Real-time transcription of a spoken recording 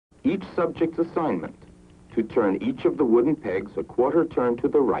each subject's assignment to turn each of the wooden pegs a quarter turn to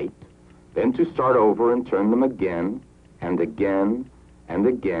the right, then to start over and turn them again and again and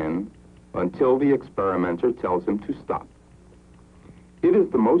again until the experimenter tells him to stop. It is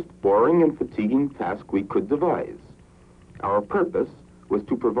the most boring and fatiguing task we could devise. Our purpose was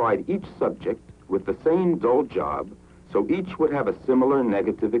to provide each subject with the same dull job so each would have a similar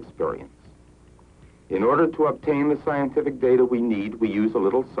negative experience. In order to obtain the scientific data we need, we use a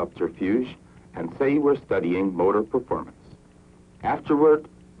little subterfuge and say we're studying motor performance. Afterward,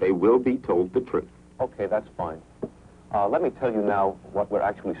 they will be told the truth. Okay, that's fine. Let me tell you now what we're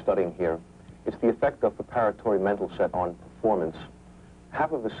actually studying here. It's the effect of preparatory mental set on performance.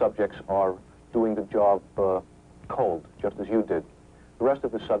 Half of the subjects are doing the job cold, just as you did. The rest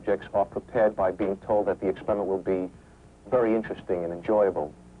of the subjects are prepared by being told that the experiment will be very interesting and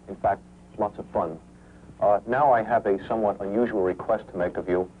enjoyable. In fact, lots of fun. Now I have a somewhat unusual request to make of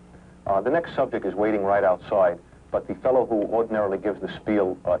you. The next subject is waiting right outside, but the fellow who ordinarily gives the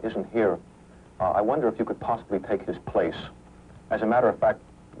spiel isn't here. I wonder if you could possibly take his place. As a matter of fact,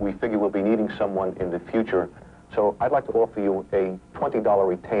 we figure we'll be needing someone in the future, so I'd like to offer you a $20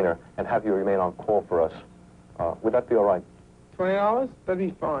 retainer and have you remain on call for us. Would that be all right? $20? That'd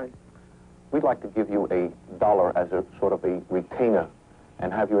be fine. We'd like to give you $1 as a sort of a retainer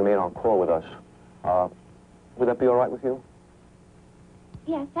and have you remain on call with us. Would that be all right with you?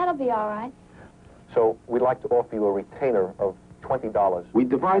 Yes, that'll be all right. So we'd like to offer you a retainer of $20. We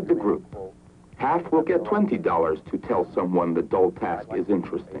divide the group. Half will get $20 to tell someone the dull task is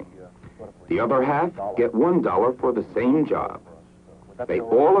interesting. The other half get $1 for the same job. They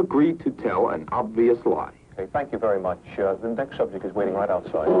all agree to tell an obvious lie. Okay, thank you very much. The next subject is waiting right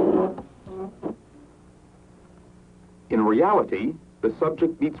outside. In reality, the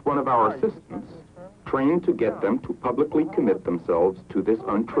subject meets one of our assistants, trained to get them to publicly commit themselves to this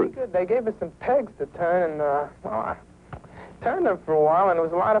untruth. They gave us some pegs to turn, and well, I turned them for a while, and it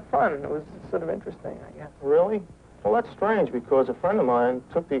was a lot of fun. It was sort of interesting, I guess. Really? Well, that's strange, because a friend of mine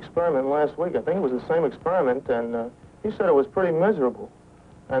took the experiment last week. I think it was the same experiment, and he said it was pretty miserable,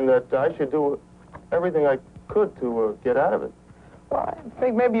 and that I should do everything I could to get out of it. Well, I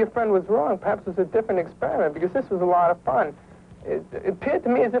think maybe your friend was wrong. Perhaps it was a different experiment, because this was a lot of fun. It appeared to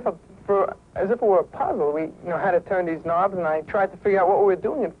me as if it were a puzzle. We, had to turn these knobs, and I tried to figure out what we were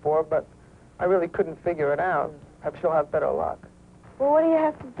doing it for, but I really couldn't figure it out. Perhaps you'll have better luck. Well, what do you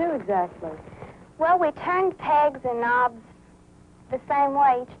have to do exactly? Well, we turned pegs and knobs the same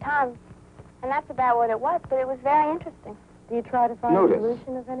way each time, and that's about what it was, but it was very interesting. Do you try to find a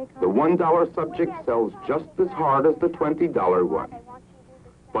solution of any kind? The $1 subject sells just as hard as the $20 one.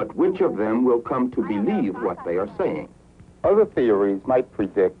 But which of them will come to believe what they are saying? Other theories might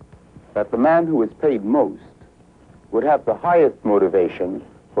predict that the man who is paid most would have the highest motivation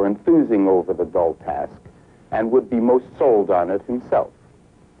for enthusing over the dull task and would be most sold on it himself.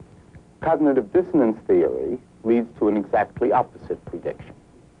 Cognitive dissonance theory leads to an exactly opposite prediction.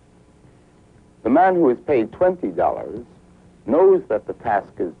 The man who is paid $20 knows that the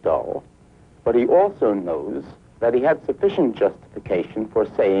task is dull, but he also knows that he had sufficient justification for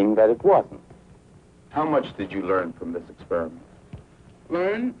saying that it wasn't. How much did you learn from this experiment?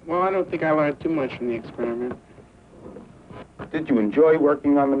 Learn? Well, I don't think I learned too much from the experiment. Did you enjoy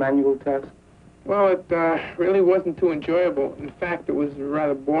working on the manual test? Well, it really wasn't too enjoyable. In fact, it was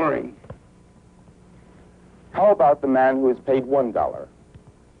rather boring. How about the man who is paid $1?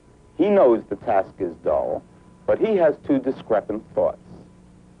 He knows the task is dull, but he has two discrepant thoughts.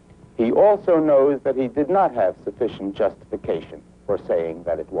 He also knows that he did not have sufficient justification for saying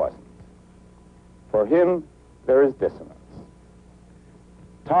that it wasn't. For him, there is dissonance.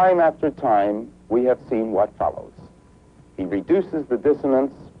 Time after time, we have seen what follows. He reduces the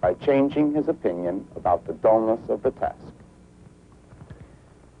dissonance by changing his opinion about the dullness of the task.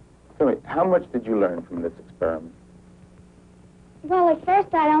 Tell me, how much did you learn from this experiment? Well, at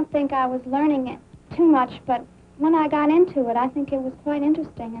first I don't think I was learning it too much, but when I got into it, I think it was quite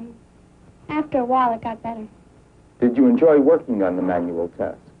interesting, and after a while it got better. Did you enjoy working on the manual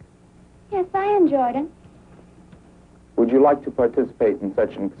test? Yes, I enjoyed it. Would you like to participate in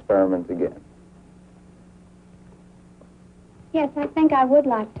such an experiment again? Yes, I think I would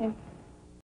like to.